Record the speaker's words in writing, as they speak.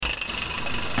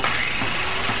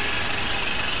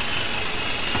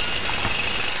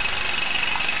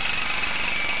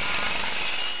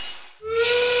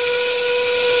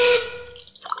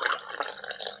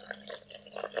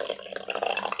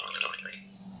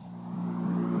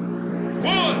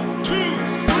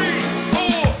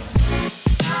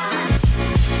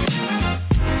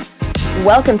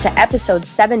Welcome to episode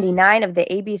 79 of the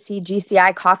ABC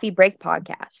GCI Coffee Break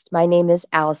podcast. My name is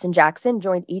Allison Jackson,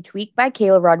 joined each week by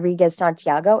Kayla Rodriguez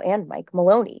Santiago and Mike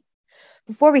Maloney.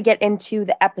 Before we get into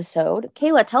the episode,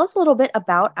 Kayla, tell us a little bit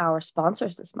about our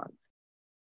sponsors this month.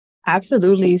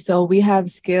 Absolutely. So we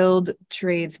have Skilled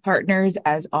Trades Partners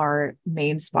as our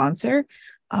main sponsor.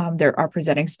 They're our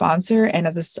presenting sponsor. And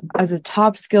as a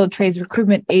top skilled trades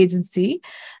recruitment agency,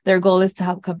 their goal is to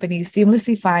help companies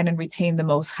seamlessly find and retain the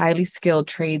most highly skilled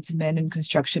tradesmen and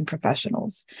construction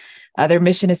professionals. Their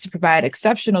mission is to provide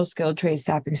exceptional skilled trade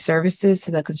staffing services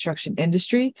to the construction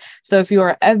industry. So if you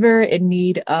are ever in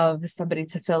need of somebody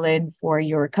to fill in for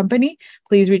your company,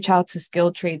 please reach out to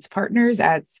Skilled Trades Partners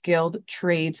at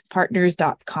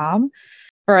skilledtradespartners.com.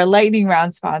 For our lightning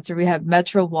round sponsor, we have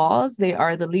Metro Walls. They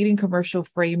are the leading commercial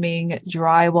framing,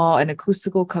 drywall, and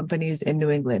acoustical companies in New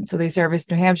England. So they service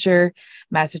New Hampshire,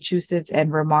 Massachusetts,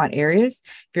 and Vermont areas.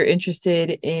 If you're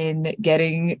interested in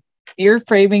getting your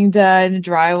framing done,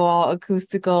 drywall,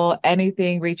 acoustical,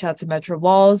 anything, reach out to Metro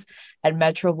Walls at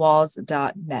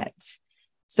metrowalls.net.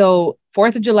 So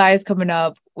 4th of July is coming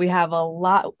up. We have a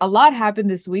lot happened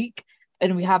this week,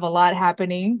 and we have a lot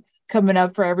happening coming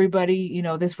up for everybody,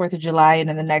 this 4th of July and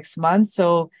in the next month.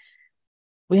 So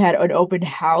we had an open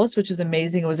house, which was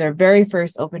amazing. It was our very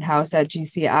first open house at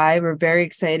GCI. We're very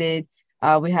excited.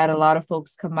 We had a lot of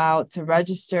folks come out to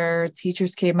register.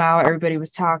 Teachers came out. Everybody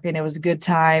was talking. It was a good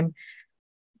time.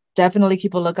 Definitely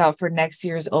keep a lookout for next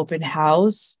year's open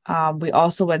house. We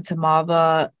also went to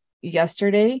MAVA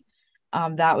yesterday.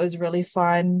 That was really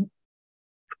fun.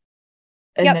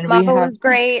 And then MAVA was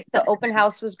great. The open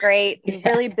house was great. Yeah.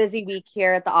 Really busy week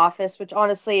here at the office, which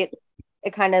honestly,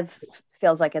 it kind of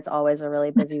feels like it's always a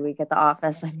really busy week at the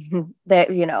office. I mean,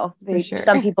 sure.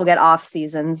 Some people get off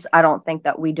seasons. I don't think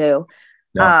that we do.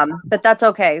 No. But that's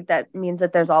okay. That means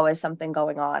that there's always something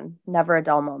going on. Never a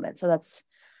dull moment. So that's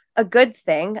a good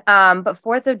thing. But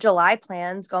 4th of July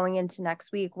plans going into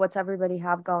next week. What's everybody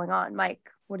have going on? Mike,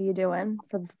 what are you doing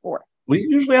for the 4th? We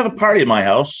usually have a party at my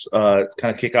house, kind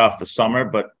of kick off the summer,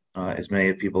 but as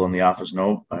many people in the office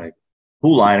know, my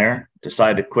pool liner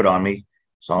decided to quit on me.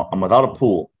 So I'm without a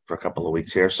pool for a couple of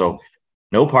weeks here. So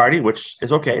no party, which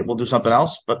is okay. We'll do something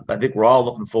else. But I think we're all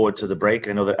looking forward to the break.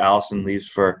 I know that Allison leaves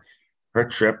for her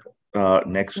trip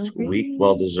next week.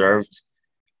 Well-deserved.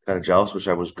 Kind of jealous. Wish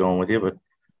I was going with you, but I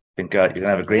think you're going to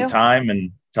have a great time,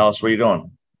 and tell us where you're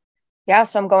going. Yeah,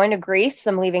 so I'm going to Greece.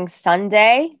 I'm leaving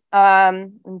Sunday.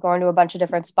 I'm going to a bunch of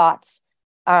different spots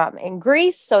in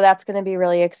Greece. So that's going to be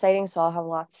really exciting. So I'll have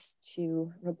lots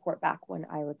to report back when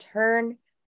I return.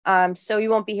 So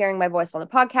you won't be hearing my voice on the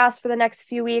podcast for the next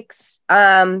few weeks.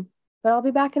 But I'll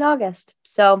be back in August.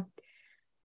 So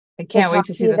I can't wait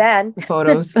to see the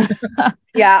photos.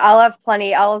 Yeah, I'll have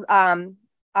plenty. I'll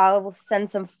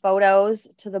send some photos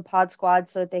to the pod squad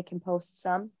so that they can post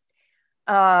some.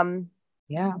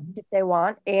 Yeah, if they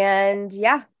want. And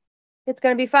yeah, it's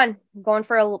going to be fun. I'm going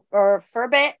for a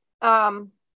bit.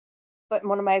 But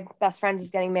one of my best friends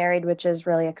is getting married, which is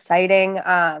really exciting.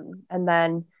 And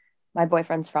then my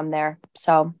boyfriend's from there.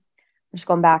 So I'm just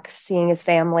going back, seeing his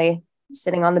family,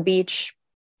 sitting on the beach.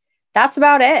 That's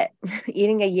about it.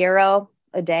 Eating a gyro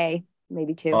a day,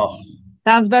 maybe 2. Oh.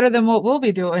 Sounds better than what we'll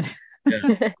be doing.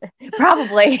 Yeah.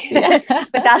 Probably. But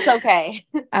that's okay.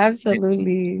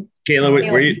 Absolutely. Kayla,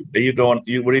 where are you going?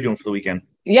 What are you doing for the weekend?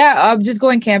 Yeah, I'm just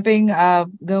going camping.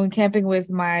 Going camping with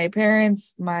my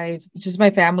parents, my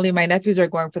family. My nephews are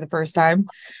going for the first time,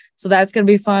 so that's gonna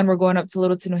be fun. We're going up to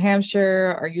Littleton, New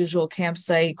Hampshire, our usual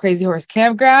campsite, Crazy Horse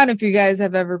Campground. If you guys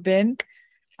have ever been,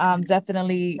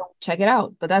 definitely check it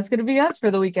out. But that's gonna be us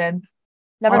for the weekend.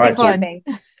 Never been camping.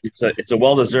 It's a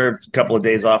well-deserved couple of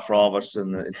days off for all of us,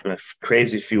 and it's been a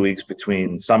crazy few weeks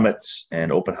between summits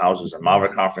and open houses and MAVA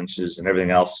conferences and everything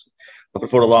else. Looking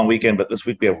forward to a long weekend, but this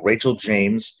week we have Rachel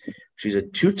James. She's a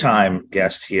 2-time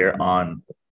guest here on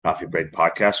Coffee Break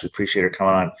Podcast. We appreciate her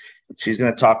coming on. She's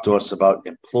going to talk to us about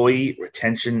employee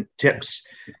retention tips.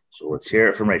 So let's hear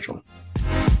it from Rachel.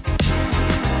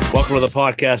 Welcome to the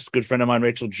podcast. Good friend of mine,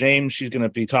 Rachel James. She's going to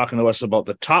be talking to us about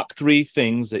the top 3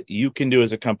 things that you can do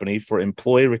as a company for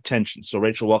employee retention. So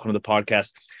Rachel, welcome to the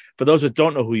podcast. For those that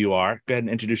don't know who you are, go ahead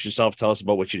and introduce yourself. Tell us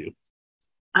about what you do.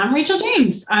 I'm Rachel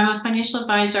James. I'm a financial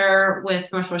advisor with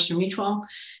Northwestern Mutual,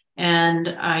 and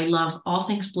I love all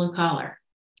things blue collar.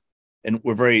 And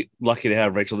we're very lucky to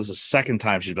have Rachel. This is the second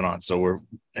time she's been on, so we're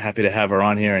happy to have her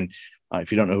on here. And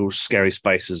if you don't know who Scary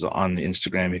Spice is on the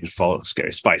Instagram, you can follow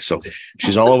Scary Spice. So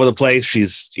she's all over the place.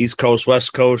 She's East Coast,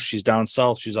 West Coast. She's down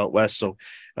south. She's out west. So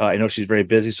I know she's very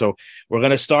busy. So we're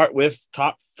going to start with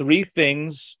top 3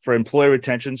 things for employee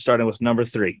retention, starting with number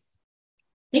 3.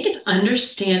 think it's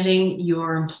understanding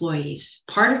your employees.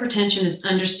 Part of retention is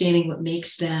understanding what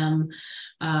makes them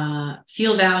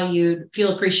feel valued,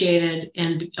 feel appreciated,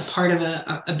 and a part of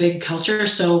a big culture.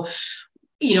 So,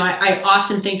 I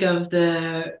often think of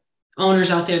the owners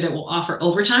out there that will offer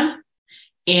overtime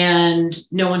and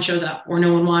no one shows up or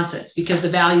no one wants it because the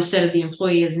value set of the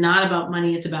employee is not about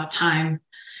money, it's about time.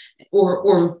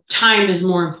 Or time is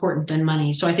more important than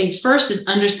money. So I think first is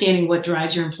understanding what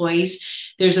drives your employees.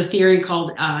 There's a theory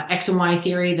called X and Y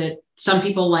theory that some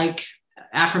people like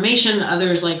affirmation,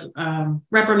 others like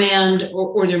reprimand,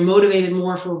 or they're motivated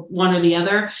more for one or the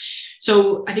other.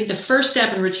 So I think the first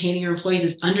step in retaining your employees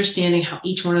is understanding how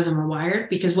each one of them are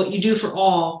wired, because what you do for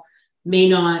all may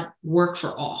not work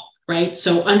for all, right?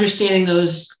 So understanding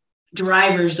those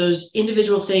drivers, those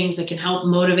individual things that can help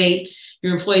motivate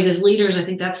your employees as leaders, I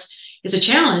think it's a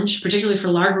challenge, particularly for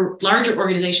larger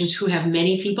organizations who have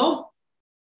many people.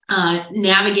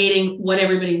 Navigating what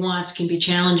everybody wants can be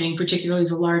challenging, particularly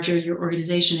the larger your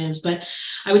organization is. But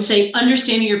I would say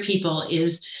understanding your people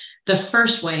is the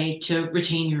first way to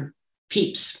retain your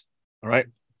peeps. All right.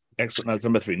 Excellent. That's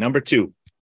number 3. Number 2.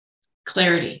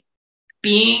 Clarity.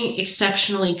 Being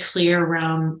exceptionally clear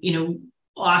around,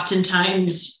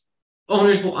 oftentimes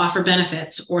owners will offer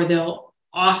benefits or they'll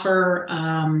offer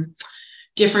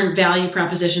different value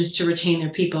propositions to retain their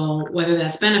people, whether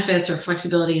that's benefits or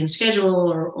flexibility in schedule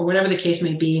or whatever the case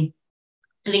may be.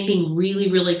 I think being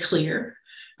really, really clear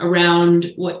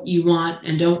around what you want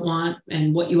and don't want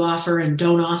and what you offer and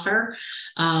don't offer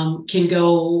can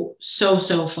go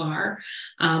so far.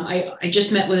 I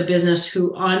just met with a business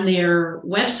who on their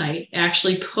website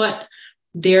actually put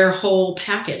their whole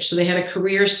package. So they had a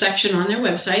careers section on their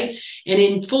website and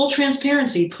in full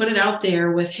transparency, put it out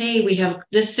there with, hey, we have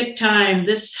this sick time,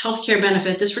 this healthcare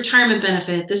benefit, this retirement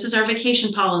benefit, this is our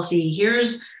vacation policy.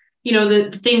 Here's,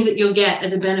 the things that you'll get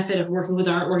as a benefit of working with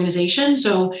our organization.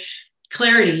 So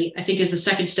clarity, I think, is the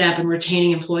second step in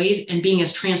retaining employees and being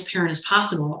as transparent as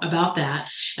possible about that.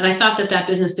 And I thought that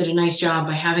business did a nice job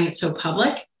by having it so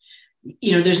public.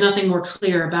 There's nothing more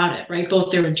clear about it, right?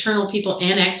 Both their internal people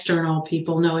and external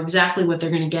people know exactly what they're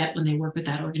going to get when they work with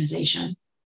that organization.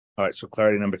 All right. So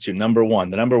clarity number 2. Number 1,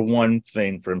 the number one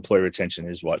thing for employee retention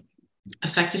is what?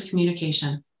 Effective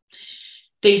communication.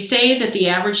 They say that the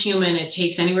average human, it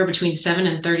takes anywhere between 7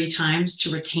 and 30 times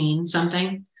to retain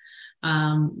something.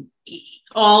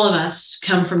 All of us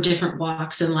come from different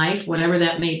walks in life, whatever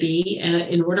that may be. And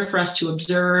in order for us to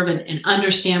observe and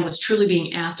understand what's truly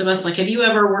being asked of us, like, have you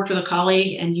ever worked with a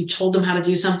colleague and you told them how to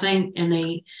do something and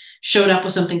they showed up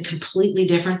with something completely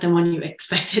different than when you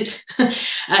expected?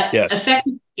 Yes.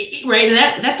 Right. And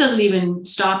that doesn't even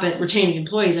stop at retaining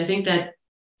employees. I think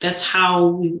that's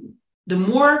how the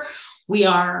more we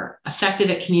are effective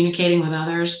at communicating with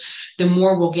others, the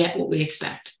more we'll get what we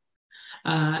expect.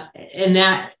 And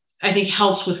that, I think,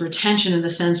 helps with retention in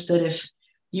the sense that if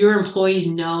your employees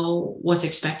know what's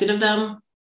expected of them.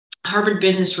 Harvard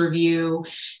Business Review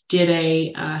did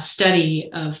a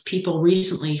study of people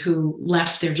recently who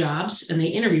left their jobs, and they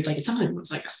interviewed something that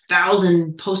was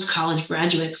 1,000 post-college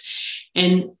graduates.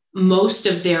 And most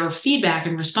of their feedback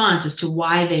and response as to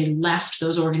why they left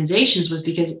those organizations was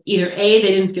because either A, they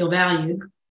didn't feel valued,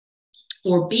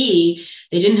 or B,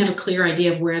 they didn't have a clear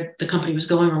idea of where the company was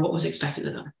going or what was expected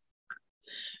of them.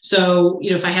 So,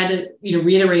 if I had to,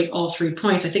 reiterate all 3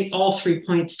 points, I think all 3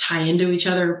 points tie into each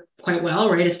other quite well,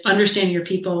 right? It's understanding your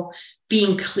people,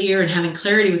 being clear and having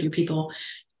clarity with your people,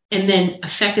 and then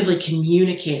effectively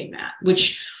communicating that,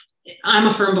 which I'm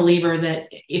a firm believer that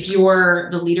if you're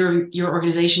the leader of your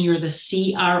organization, you're the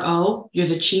CRO, you're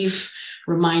the chief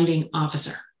reminding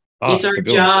officer. It's our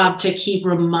job to keep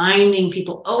reminding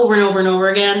people over and over and over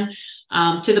again,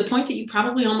 to the point that you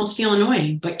probably almost feel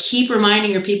annoying, but keep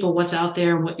reminding your people what's out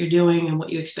there and what you're doing and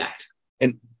what you expect.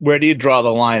 And where do you draw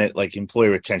the line at employee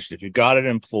retention? If you've got an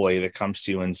employee that comes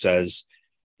to you and says,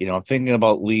 I'm thinking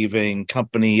about leaving,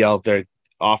 company out there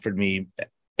offered me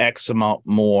X amount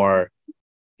more,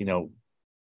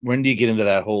 when do you get into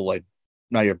that whole,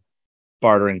 now you're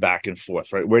bartering back and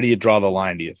forth, right? Where do you draw the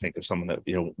line, do you think, of someone that,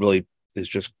 really is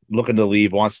just looking to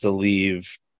leave, wants to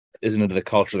leave, isn't into the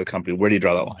culture of the company? Where do you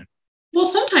draw that line? Well,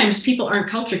 sometimes people aren't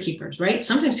culture keepers, right?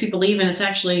 Sometimes people leave and it's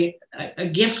actually a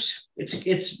gift.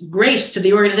 It's grace to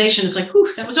the organization. It's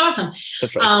whew, that was awesome.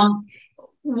 That's right.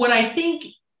 What I think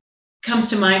comes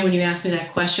to mind when you ask me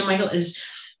that question, Michael, is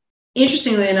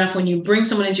interestingly enough, when you bring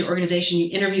someone into your organization, you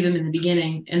interview them in the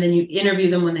beginning and then you interview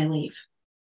them when they leave,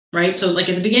 right? So at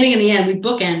the beginning and the end, we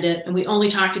bookend it and we only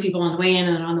talk to people on the way in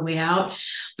and on the way out.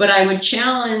 But I would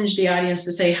challenge the audience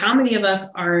to say, how many of us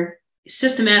are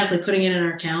systematically putting it in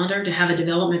our calendar to have a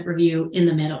development review in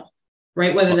the middle?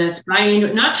 right? Whether that's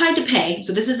biannual, not tied to pay.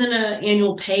 So this isn't an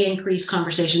annual pay increase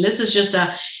conversation. This is just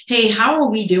a, hey, how are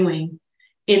we doing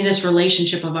in this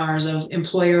relationship of ours of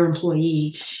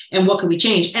employer-employee, and what can we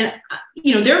change? And,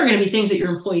 there are going to be things that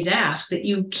your employees ask that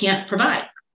you can't provide,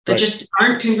 that just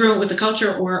aren't congruent with the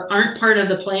culture or aren't part of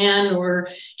the plan or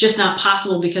just not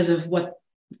possible because of what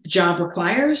the job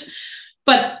requires.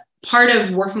 But part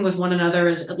of working with one another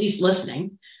is at least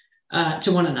listening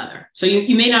to one another. So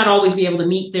you may not always be able to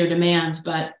meet their demands,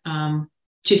 but to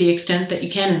the extent that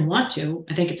you can and want to,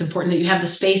 I think it's important that you have the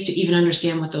space to even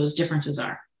understand what those differences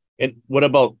are. And what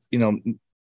about,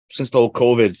 since the whole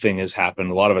COVID thing has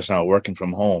happened, a lot of us now are working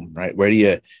from home, right? Where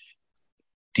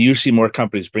do you see more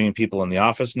companies bringing people in the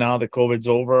office now that COVID's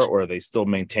over, or are they still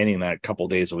maintaining that couple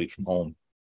days a week from home?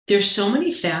 There's so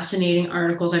many fascinating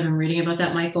articles I've been reading about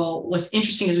that, Michael. What's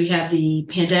interesting is we have the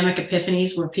pandemic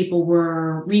epiphanies where people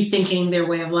were rethinking their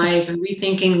way of life and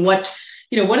rethinking what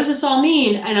does this all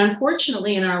mean? And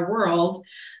unfortunately, in our world,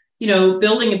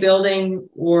 building a building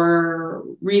or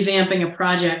revamping a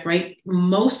project, right?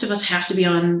 Most of us have to be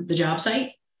on the job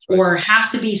site or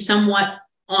have to be somewhat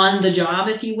on the job,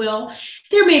 if you will.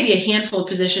 There may be a handful of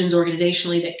positions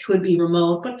organizationally that could be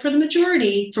remote, but for the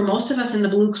majority, for most of us in the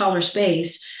blue collar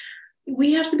space,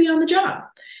 we have to be on the job.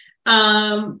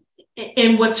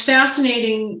 And what's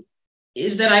fascinating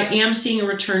is that I am seeing a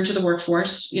return to the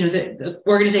workforce. The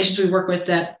organizations we work with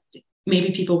that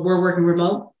maybe people were working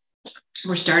remote,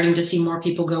 we're starting to see more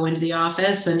people go into the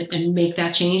office and make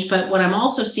that change. But what I'm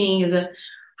also seeing is a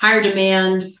higher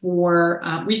demand for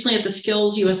recently at the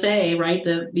Skills USA, right?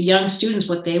 The young students,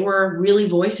 what they were really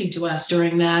voicing to us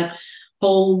during that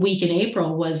whole week in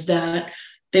April was that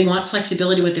they want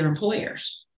flexibility with their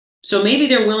employers. So maybe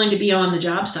they're willing to be on the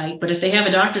job site, but if they have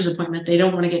a doctor's appointment, they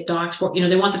don't want to get docked for,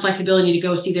 they want the flexibility to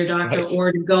go see their doctor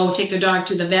or to go take their dog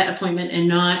to the vet appointment and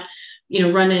not,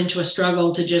 run into a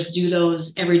struggle to just do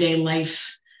those everyday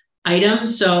life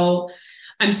items. So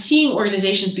I'm seeing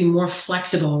organizations be more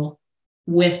flexible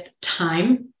with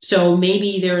time. So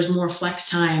maybe there's more flex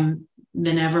time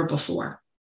than ever before.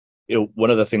 One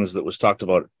of the things that was talked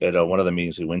about at one of the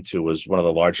meetings we went to was one of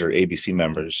the larger ABC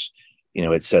members,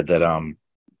 it said that,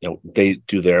 they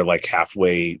do their like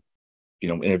halfway,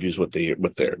 interviews with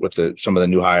some of the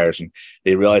new hires, and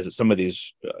they realized that some of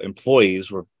these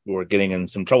employees were getting in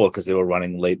some trouble because they were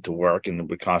running late to work and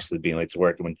were constantly being late to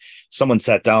work. And when someone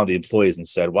sat down with the employees and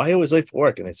said, "Why are you always late for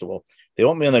work?" and they said, "Well, they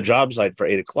want me on the job site for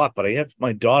 8:00, but I have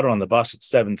my daughter on the bus at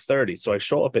 7:30, so I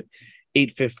show up at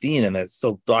 8:15, and that's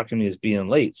still docking me as being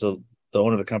late." So the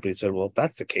owner of the company said, "Well, if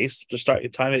that's the case, just start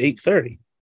your time at 8:30.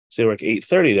 So they work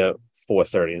 8:30 to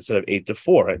 4:30 instead of 8 to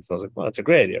 4. And so I was like, well, that's a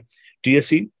great idea. Do you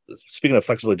see, speaking of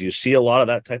flexibility, do you see a lot of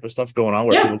that type of stuff going on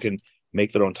where people can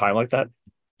make their own time like that?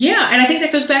 Yeah. And I think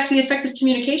that goes back to the effective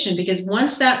communication, because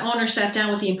once that owner sat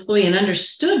down with the employee and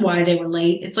understood why they were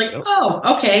late, it's like,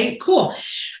 oh, okay, cool.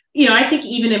 I think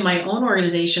even in my own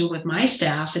organization with my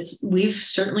staff, we've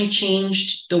certainly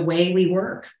changed the way we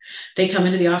work. They come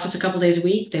into the office a couple of days a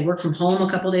week. They work from home a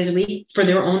couple of days a week for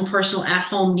their own personal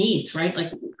at-home needs, right?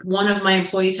 Like one of my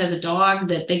employees has a dog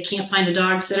that they can't find a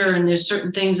dog sitter, and there's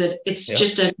certain things that it's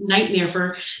just a nightmare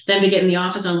for them to get in the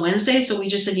office on Wednesday. So we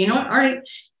just said, what, all right,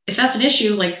 if that's an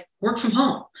issue, like work from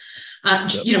home.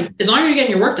 As long as you're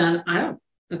getting your work done,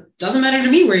 it doesn't matter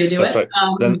to me where you do that's it.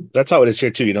 Right. Then that's how it is here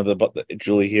too.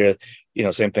 Julie here,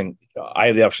 same thing. I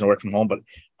have the option to work from home, but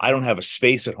I don't have a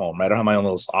space at home. I don't have my own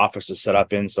little office to set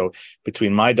up in. So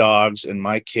between my dogs and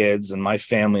my kids and my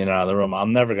family in and out of the room,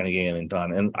 I'm never going to get anything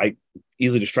done. And I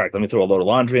easily distract. Let me throw a load of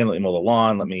laundry in, let me mow the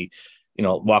lawn, let me,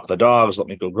 walk the dogs, let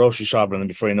me go grocery shopping. And then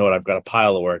before you know it, I've got a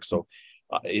pile of work. So,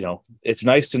 it's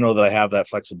nice to know that I have that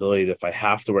flexibility that if I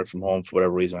have to work from home for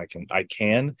whatever reason, I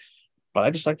can. But I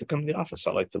just like to come to the office.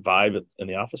 I like the vibe in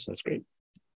the office. That's great.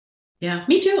 Yeah,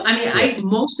 me too. I mean,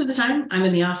 most of the time I'm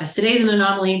in the office. Today's an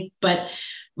anomaly, but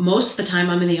most of the time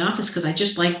I'm in the office because I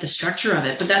just like the structure of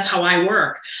it. But that's how I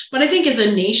work. But I think as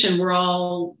a nation, we're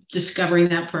all discovering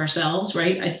that for ourselves,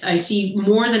 right? I see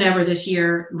more than ever this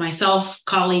year, myself,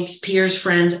 colleagues, peers,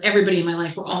 friends, everybody in my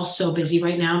life, we're all so busy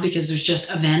right now because there's just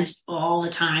events all the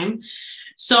time.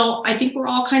 So I think we're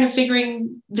all kind of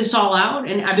figuring this all out.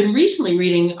 And I've been recently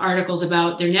reading articles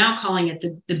about, they're now calling it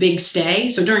the big stay.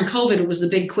 So during COVID, it was the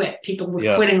big quit. People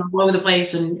were quitting all over the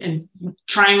place and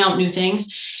trying out new things.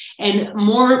 And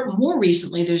more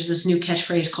recently, there's this new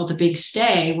catchphrase called the big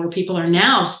stay, where people are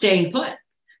now staying put.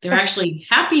 They're actually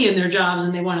happy in their jobs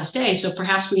and they want to stay. So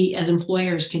perhaps we as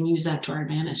employers can use that to our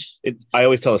advantage. I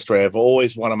always tell a story. I've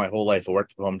always wanted my whole life a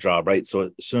work from home job, right? So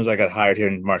as soon as I got hired here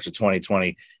in March of 2020,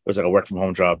 it was like a work from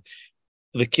home job.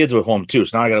 the kids were home too.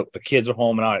 So now the kids are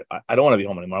home, and I don't want to be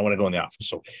home anymore. I want to go in the office.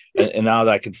 So, and now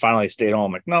that I can finally stay at home,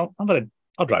 I'm like, no,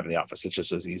 I'll drive in the office. It's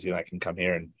just as easy, and I can come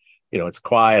here, and it's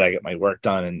quiet. I get my work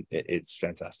done, and it's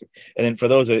fantastic. And then for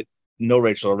those that know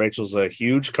Rachel's a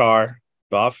huge car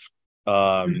buff.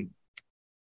 Anything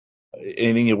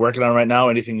you're working on right now?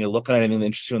 Anything you're looking at? Anything that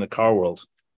interests you in the car world?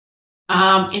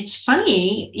 It's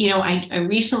funny, I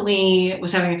recently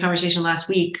was having a conversation last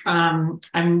week. I'm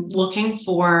looking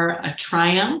for a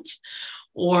Triumph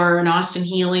or an Austin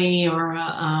Healey or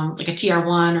like a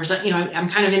TR1 or something. I'm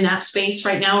kind of in that space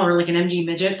right now, or like an MG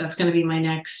Midget. That's going to be my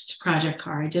next project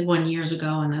car. I did one years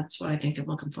ago, and that's what I think I'm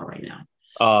looking for right now.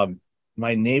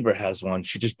 My neighbor has one.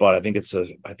 She just bought. I think it's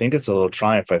a little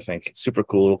Triumph. I think it's super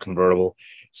cool, little convertible,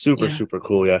 super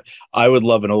cool. Yeah, I would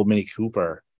love an old Mini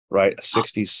Cooper. Right, a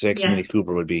 66 Mini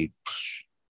Cooper would be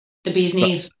the bee's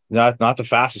knees. Not the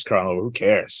fastest car on the road. Who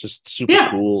cares? Just super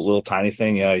cool, little tiny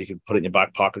thing. Yeah, you could put it in your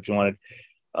back pocket if you wanted.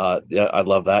 Yeah, I'd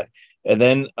love that. And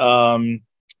then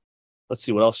let's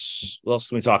see, what else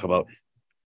can we talk about?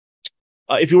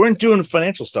 If you weren't doing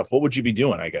financial stuff, what would you be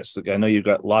doing? I guess I know you've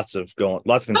got lots of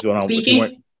things going on.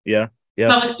 Speaking. Yeah.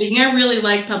 Public speaking. I really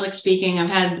like public speaking. I've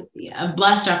had a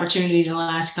blessed opportunity the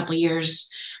last couple of years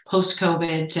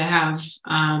post-COVID to have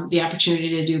the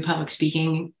opportunity to do public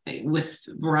speaking with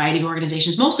a variety of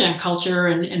organizations, mostly on culture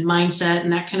and mindset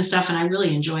and that kind of stuff. And I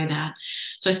really enjoy that.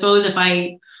 So I suppose if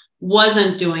I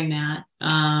wasn't doing that,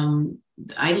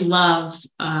 I love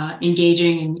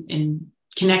engaging and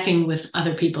connecting with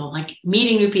other people, like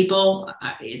meeting new people.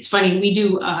 It's funny, we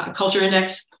do a culture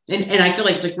index, and I feel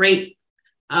like it's a great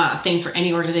thing for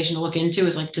any organization to look into,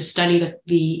 is like to study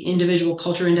the individual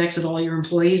culture index of all your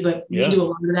employees. But we do a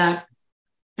lot of that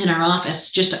in our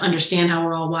office just to understand how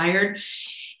we're all wired.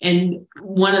 And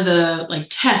one of the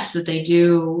tests that they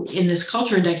do in this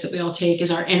culture index that we all take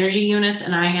is our energy units.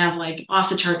 And I have off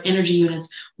the chart energy units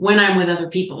when I'm with other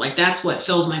people. That's what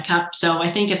fills my cup. So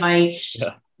I think if I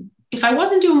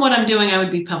wasn't doing what I'm doing, I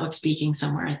would be public speaking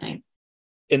somewhere, I think.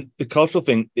 And the cultural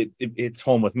thing, it's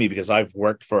home with me because I've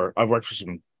worked for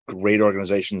some great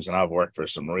organizations, and I've worked for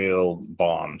some real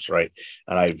bombs, right?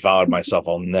 And I vowed myself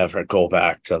I'll never go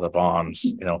back to the bombs.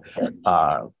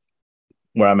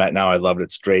 Where I'm at now, I love it.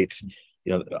 It's great.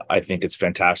 I think it's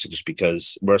fantastic just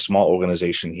because we're a small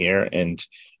organization here, and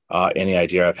any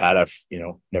idea I've had, I've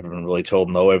never been really told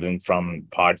no. Everything from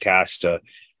podcasts to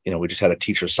we just had a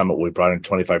teacher summit where we brought in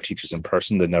 25 teachers in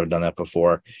person. They'd never done that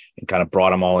before, and kind of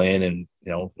brought them all in. And,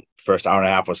 first hour and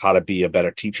a half was how to be a better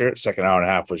teacher. Second hour and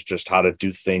a half was just how to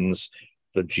do things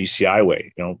the GCI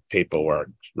way,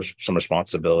 paperwork, some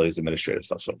responsibilities, administrative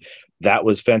stuff. So that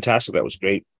was fantastic. That was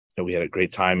great. We had a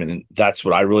great time. And that's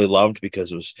what I really loved,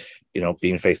 because it was,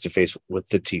 being face to face with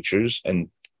the teachers and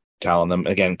telling them,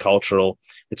 again, cultural.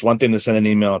 It's one thing to send an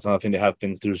email. It's another thing to have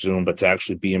things through Zoom, but to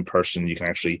actually be in person, you can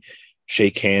actually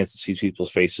shake hands, see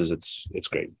people's faces. It's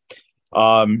great.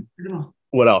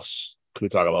 What else could we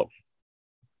talk about?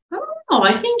 I don't know.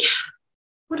 I think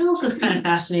what else is kind of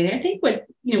fascinating? I think what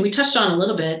we touched on a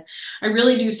little bit. I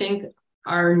really do think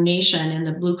our nation and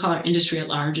the blue collar industry at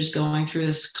large is going through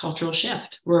this cultural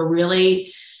shift. We're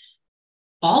really,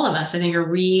 all of us, I think, are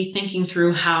rethinking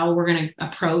through how we're going to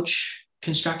approach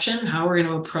construction, how we're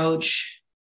going to approach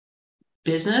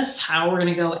business, how we're going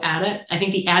to go at it. I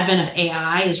think the advent of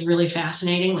AI is really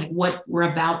fascinating, what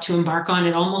we're about to embark on.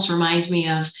 It almost reminds me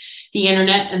of the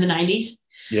internet in the 90s.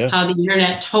 Yeah. How the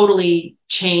internet totally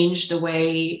changed the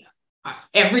way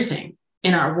everything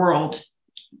in our world.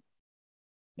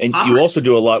 And you also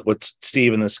do a lot with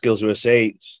Steve and the Skills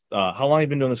USA. How long have you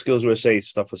been doing the Skills USA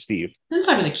stuff with Steve? Since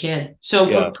I was a kid.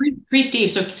 So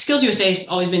pre-Steve. So Skills USA has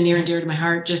always been near and dear to my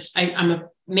heart.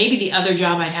 Maybe the other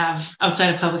job I'd have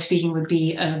outside of public speaking would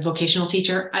be a vocational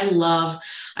teacher.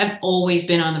 I've always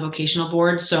been on the vocational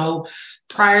board. So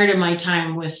prior to my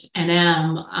time with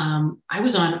NM, I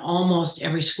was on almost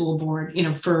every school board,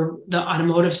 for the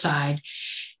automotive side.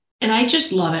 And I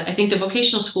just love it. I think the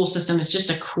vocational school system is just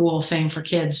a cool thing for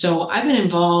kids. So I've been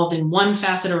involved in one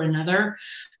facet or another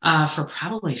for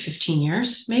probably 15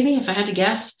 years, maybe, if I had to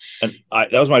guess. And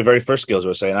that was my very first Skills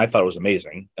USA, and I thought it was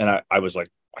amazing. And I was like,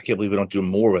 I can't believe we don't do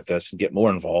more with this and get more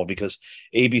involved, because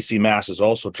ABC Mass is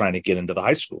also trying to get into the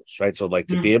high schools, right? So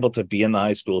to be able to be in the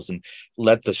high schools and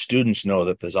let the students know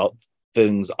that there's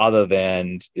things other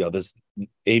than, this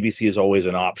ABC is always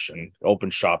an option. Open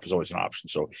shop is always an option.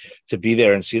 So to be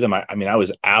there and see them, I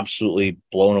was absolutely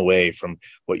blown away from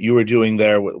what you were doing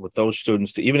there with those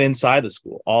students, to even inside the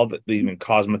school, all the even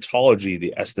cosmetology,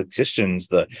 the estheticians,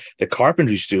 the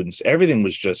carpentry students, everything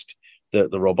was just the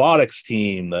robotics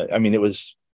team. It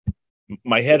was,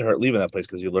 my head hurt leaving that place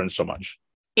because you learned so much.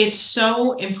 It's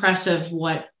so impressive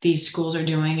what these schools are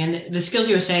doing. And the Skills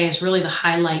USA is really the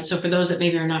highlight. So for those that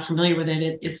maybe are not familiar with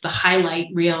it, it's the highlight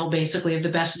reel basically of the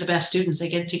best students. They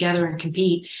get together and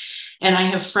compete. And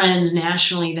I have friends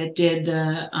nationally that did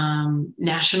the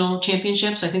national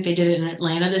championships. I think they did it in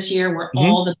Atlanta this year, where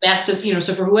all the best of,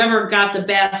 so for whoever got the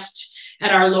best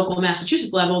at our local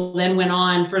Massachusetts level, then went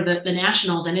on for the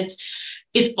nationals. And it's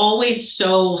always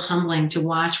so humbling to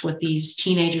watch what these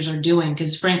teenagers are doing,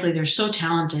 because frankly, they're so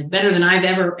talented, better than I've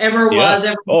ever was,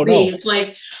 ever be. No. It's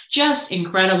like just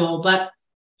incredible. But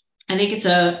I think it's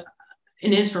an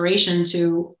inspiration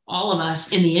to all of us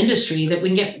in the industry that we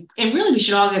can get, and really we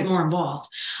should all get more involved.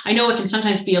 I know it can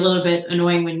sometimes be a little bit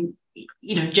annoying when,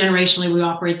 generationally we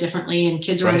operate differently and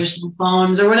kids are on their cell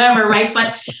phones or whatever, right?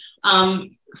 But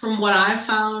from what I've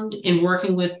found in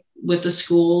working with the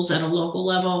schools at a local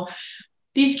level,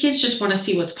 these kids just want to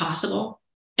see what's possible.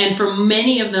 And for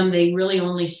many of them, they really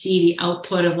only see the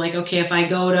output of like, okay, if I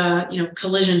go to,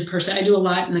 collision per se, I do a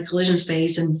lot in the collision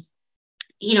space. And,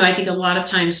 I think a lot of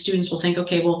times students will think,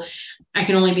 okay, well, I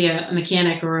can only be a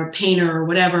mechanic or a painter or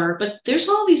whatever, but there's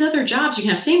all these other jobs you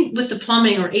can have. Same with the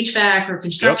plumbing or HVAC or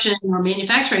construction or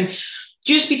manufacturing.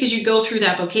 Just because you go through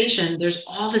that vocation, there's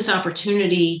all this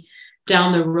opportunity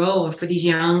down the road for these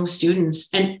young students,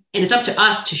 and it's up to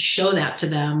us to show that to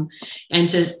them and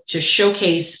to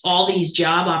showcase all these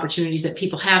job opportunities that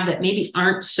people have that maybe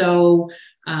aren't so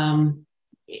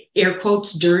air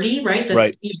quotes dirty, right?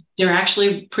 That they're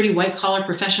actually pretty white collar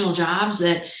professional jobs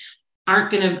that aren't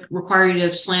going to require you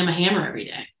to slam a hammer every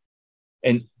day.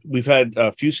 And we've had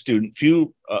a few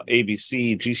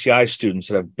ABC, GCI students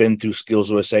that have been through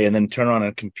Skills USA and then turn on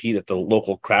and compete at the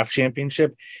local craft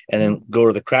championship and then go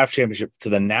to the craft championship to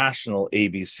the national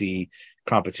ABC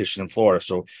competition in Florida.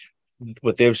 So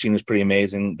what they've seen is pretty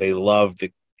amazing. They love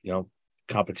the,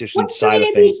 competition side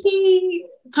of things. ABC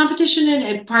competition,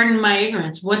 and pardon my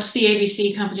ignorance, what's the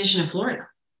ABC competition in Florida?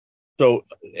 So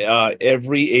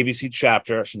every ABC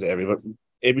chapter, I shouldn't say every, but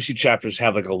ABC chapters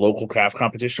have like a local craft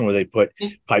competition where they put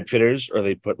pipe fitters, or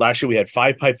last year we had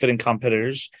 5 pipe fitting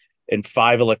competitors and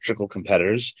 5 electrical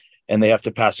competitors, and they have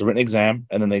to pass a written exam.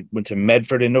 And then they went to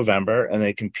Medford in November and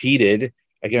they competed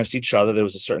against each other. There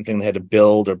was a certain thing they had to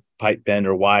build or pipe bend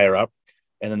or wire up.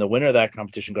 And then the winner of that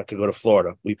competition got to go to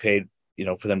Florida. We paid,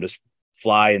 for them to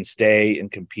fly and stay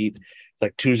and compete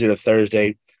like Tuesday to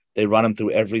Thursday. They run them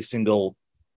through every single.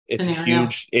 It's a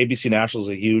huge, ABC Nationals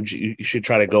is a huge, you should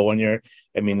try to go when you're,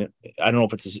 I don't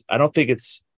think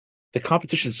it's, the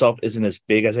competition itself isn't as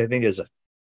big as I think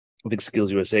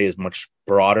Skills USA is much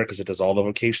broader because it does all the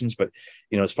vocations. But,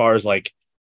 as far as like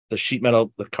the sheet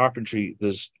metal, the carpentry,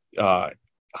 there's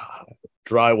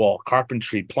drywall,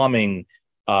 carpentry, plumbing,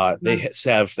 they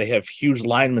have huge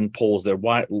lineman poles. They're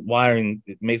wiring,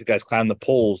 make the guys climb the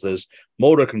poles. There's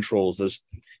motor controls.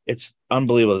 It's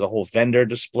unbelievable. There's a whole vendor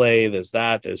display. There's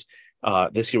this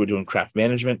year we're doing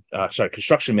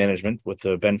construction management with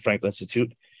the Ben Franklin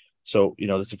Institute. So,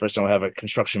 this is the first time we have a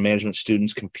construction management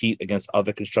students compete against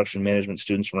other construction management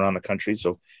students from around the country.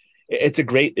 So it's a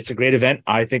great event.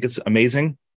 I think it's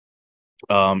amazing.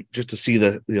 Just to see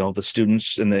the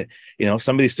students and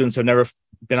some of these students have never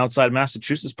been outside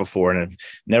Massachusetts before and have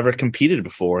never competed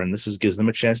before. And this gives them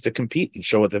a chance to compete and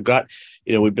show what they've got.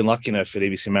 We've been lucky enough at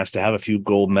ABC Mass to have a few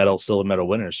gold medal, silver medal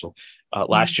winners. So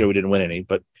last year we didn't win any,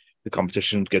 but the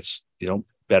competition gets,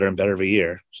 better and better every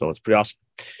year. So it's pretty awesome.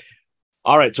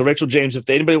 All right. So Rachel James, if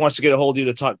anybody wants to get a hold of you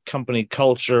to talk company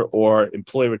culture or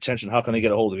employee retention, how can they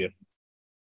get a hold of you?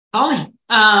 Call me.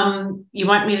 You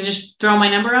want me to just throw my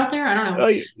number out there? I don't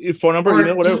know. Your phone number,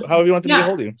 whatever, however you want them to get a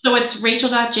hold of you. So it's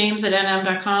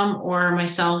rachel.james@nm.com or my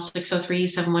cell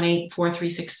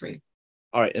 603-718-4363.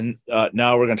 All right. And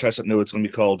now we're going to try something new. It's going to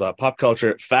be called Pop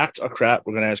Culture Fact or Crap.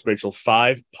 We're going to ask Rachel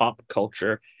 5 pop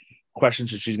culture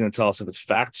questions, and she's going to tell us if it's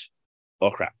fact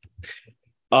or crap.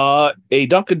 A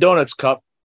Dunkin' Donuts cup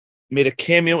made a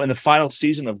cameo in the final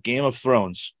season of Game of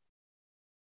Thrones.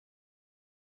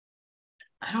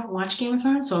 I don't watch Game of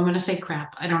Thrones, so I'm going to say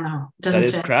crap. I don't know. That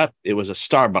is crap. It was a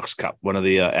Starbucks cup. One of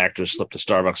the actors slipped a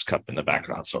Starbucks cup in the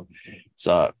background, so it's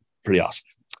pretty awesome.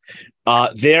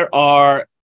 There are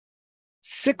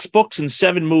 6 books and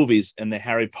 7 movies in the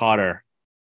Harry Potter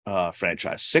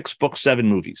franchise. 6 books, 7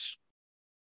 movies.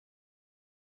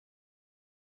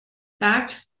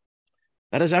 Fact?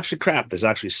 That is actually crap. There's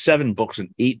actually 7 books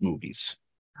and 8 movies.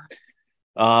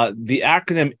 The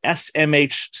acronym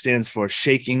SMH stands for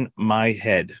Shaking My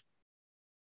Head.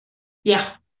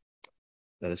 Yeah.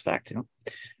 That is fact.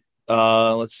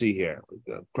 Let's see here.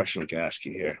 A question we can ask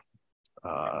you here.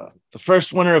 The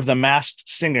first winner of The Masked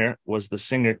Singer was the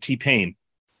singer T-Pain.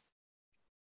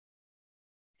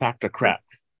 Fact or crap?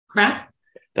 Crap.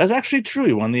 That's actually true.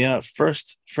 He won the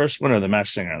first winner of the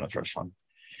Masked Singer on the first one.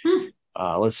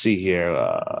 Let's see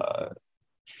here.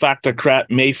 Factor Crap,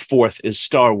 May 4th is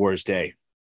Star Wars Day.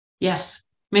 Yes.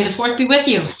 May the 4th be with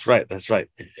you. That's right.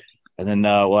 And then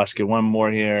we'll ask you one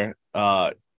more here.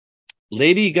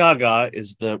 Lady Gaga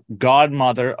is the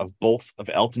godmother of both of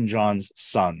Elton John's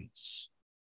sons.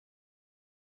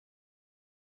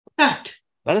 Fact.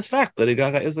 That is fact. Lady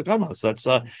Gaga is the godmother. So that's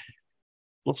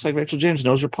looks like Rachel James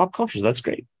knows her pop culture. So that's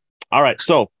great. All right.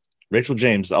 So Rachel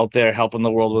James out there helping the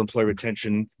world with employee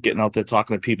retention, getting out there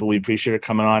talking to people. We appreciate her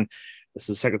coming on. This is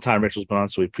the second time Rachel's been on,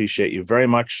 so we appreciate you very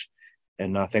much.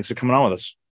 And thanks for coming on with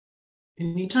us.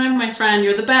 Anytime, my friend.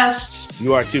 You're the best.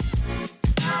 You are too.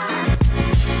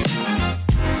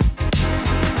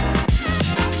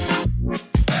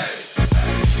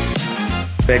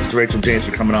 Thanks to Rachel James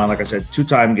for coming on. Like I said,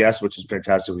 2-time guest, which is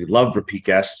fantastic. We love repeat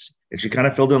guests. And she kind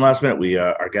of filled in last minute. We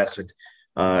our guest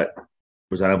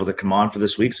was unable to come on for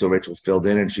this week, so Rachel filled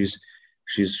in, and she's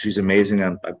amazing.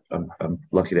 I'm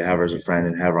lucky to have her as a friend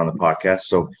and have her on the podcast.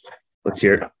 So let's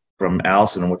hear it from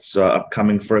Allison. What's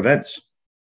upcoming for events?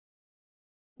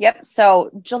 Yep.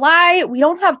 So July, we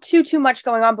don't have too much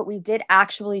going on, but we did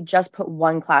actually just put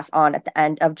one class on at the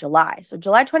end of July. So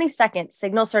July 22nd,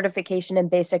 Signal Certification and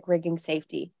Basic Rigging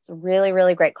Safety. It's a really,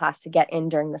 really great class to get in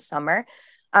during the summer.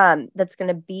 That's going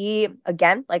to be,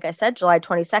 again, like I said, July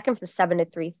 22nd from 7 to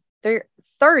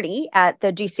 3:30 at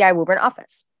the GCI Woburn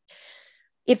office.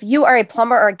 If you are a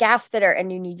plumber or a gas fitter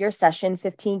and you need your session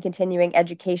 15 continuing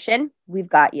education, we've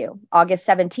got you. August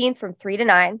 17th from 3 to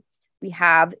 9. We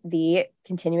have the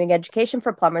continuing education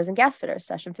for plumbers and gas fitters,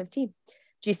 session 15.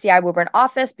 GCI Woburn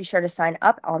office, be sure to sign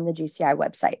up on the GCI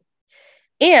website.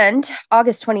 And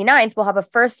August 29th, we'll have a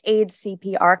first aid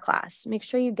CPR class. Make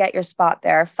sure you get your spot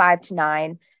there, 5 to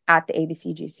 9 at the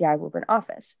ABC GCI Woburn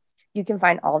office. You can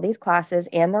find all these classes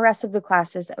and the rest of the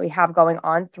classes that we have going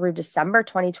on through December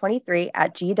 2023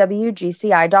 at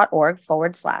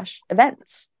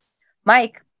gwgci.org/events.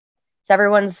 Mike, it's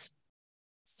everyone's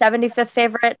 75th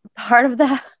favorite part of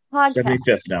the podcast.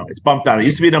 75th now. It's bumped down. It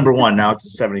used to be number 1. Now it's the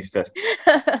 75th.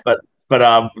 But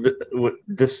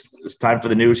this is time for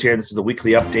the news here. This is the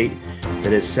weekly update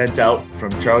that is sent out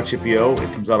from Charlie Chipio.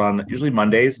 It comes out on usually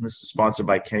Mondays, and this is sponsored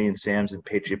by Kenny and Sam's and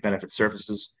Patriot Benefit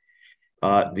Services.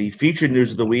 The featured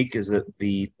news of the week is that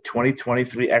the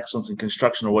 2023 Excellence in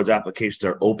Construction Awards applications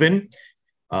are open.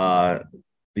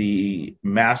 The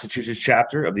Massachusetts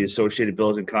chapter of the Associated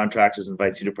Builders and Contractors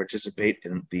invites you to participate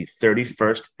in the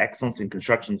 31st Excellence in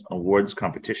Construction Awards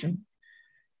competition.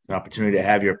 An opportunity to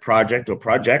have your project or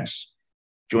projects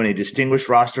join a distinguished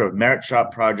roster of merit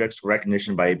shop projects for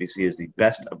recognition by ABC as the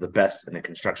best of the best in the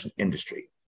construction industry.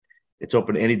 It's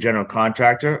open to any general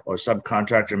contractor or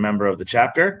subcontractor member of the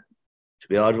chapter. To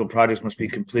be eligible, projects must be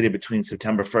completed between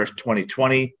September 1st,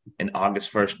 2020 and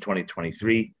August 1st,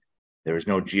 2023. There is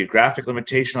no geographic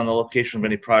limitation on the location of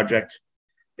any project.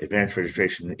 Advanced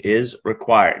registration is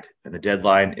required, and the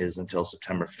deadline is until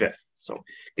September 5th. So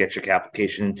get your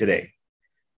application in today.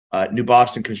 New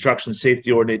Boston Construction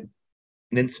Safety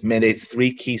Ordinance mandates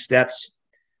 3 key steps.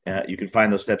 You can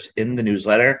find those steps in the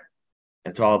newsletter.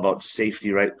 It's all about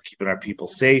safety, right? Keeping our people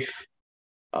safe.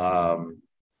 We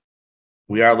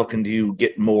are looking to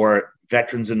get more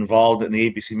veterans involved in the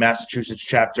ABC Massachusetts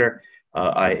chapter.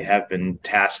 I have been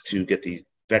tasked to get the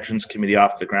Veterans Committee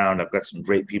off the ground. I've got some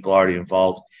great people already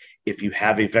involved. If you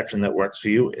have a veteran that works for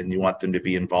you and you want them to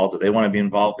be involved, if they want to be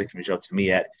involved, they can reach out to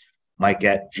me at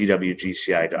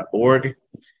mike@gwgci.org.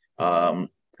 Kind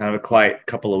of a quiet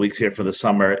couple of weeks here for the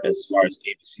summer as far as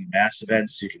ABC Mass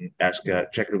events. You can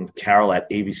check it with Carol at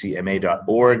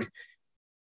abcma.org.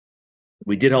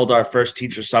 We did hold our first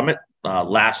teacher summit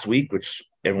last week, which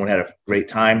everyone had a great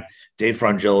time. Dave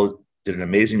Frangillo did an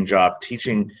amazing job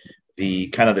teaching the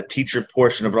teacher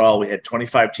portion of it all. We had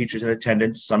 25 teachers in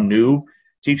attendance, some new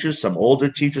teachers, some older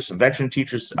teachers, some veteran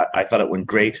teachers. I thought it went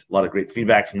great. A lot of great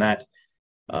feedback from that.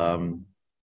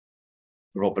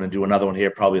 We're hoping to do another one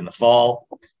here probably in the fall.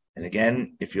 And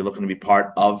again, if you're looking to be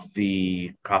part of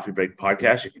the Coffee Break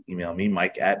podcast, you can email me,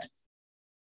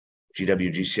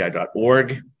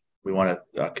 mike@gwgci.org. We want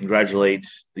to congratulate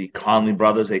the Conley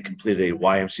brothers. They completed a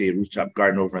YMCA rooftop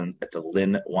garden over at the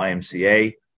Lynn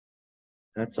YMCA.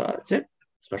 That's it.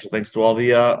 Special thanks to all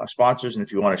the sponsors. And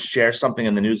if you want to share something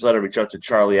in the newsletter, reach out to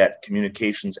Charlie at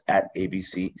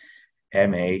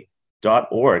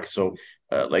communications@abcma.org. So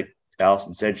like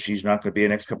Allison said, she's not going to be the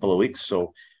next couple of weeks.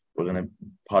 So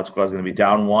Pod Squad is going to be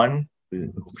down 1.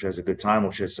 Which has a good time,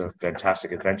 which is a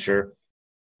fantastic adventure.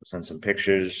 We'll send some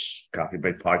pictures, Coffee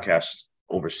Break Podcast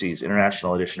overseas,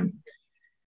 international edition.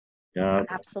 Yeah.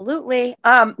 Absolutely.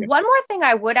 One more thing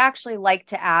I would actually like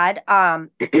to add,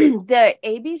 the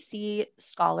ABC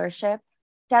scholarship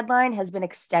deadline has been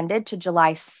extended to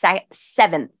July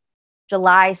 7th.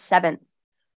 July 7th.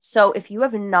 So if you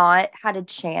have not had a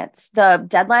chance, the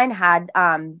deadline had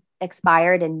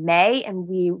expired in May,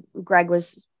 and Greg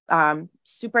was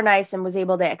super nice and was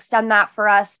able to extend that for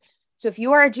us. So if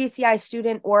you are a GCI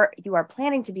student or you are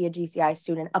planning to be a GCI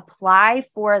student, apply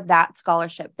for that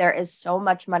scholarship. There is so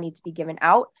much money to be given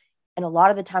out. And a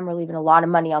lot of the time we're leaving a lot of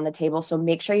money on the table. So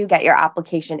make sure you get your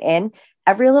application in.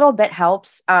 Every little bit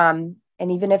helps. And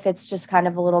even if it's just kind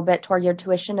of a little bit toward your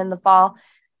tuition in the fall,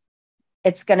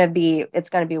 it's going to be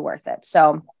worth it.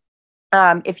 So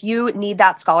if you need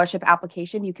that scholarship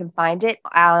application, you can find it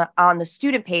on the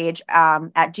student page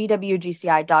at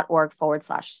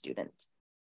gwgci.org/student.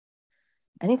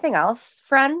 Anything else,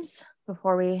 friends,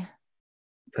 before we?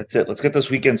 That's it. Let's get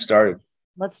this weekend started.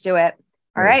 Let's do it.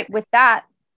 All right. With that,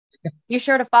 be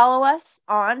sure to follow us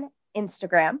on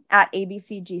Instagram at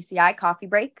ABCGCI Coffee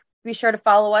Break. Be sure to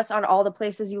follow us on all the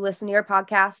places you listen to your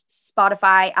podcasts: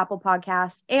 Spotify, Apple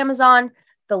Podcasts, Amazon.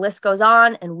 The list goes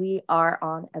on, and we are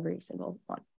on every single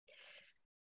one.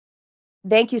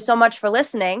 Thank you so much for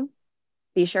listening.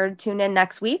 Be sure to tune in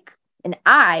next week, and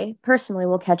I personally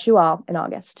will catch you all in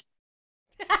August.